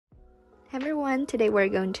Hey everyone, today we're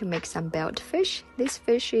going to make some belt fish. This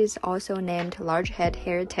fish is also named large head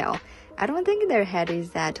hairtail. I don't think their head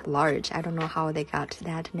is that large. I don't know how they got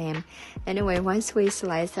that name. Anyway, once we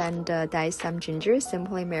slice and dice some ginger,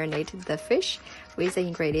 simply marinate the fish with the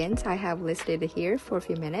ingredients I have listed here for a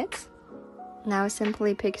few minutes. Now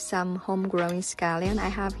simply pick some homegrown scallion I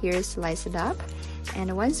have here sliced up.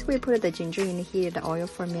 And once we put the ginger in heated oil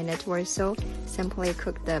for a minute or so, simply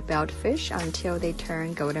cook the belt fish until they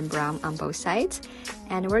turn golden brown on both sides.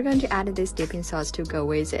 And we're going to add this dipping sauce to go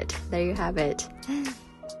with it. There you have it.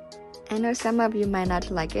 I know some of you might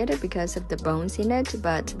not like it because of the bones in it,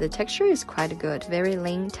 but the texture is quite good. Very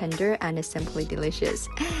lean, tender, and simply delicious.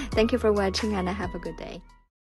 Thank you for watching and have a good day.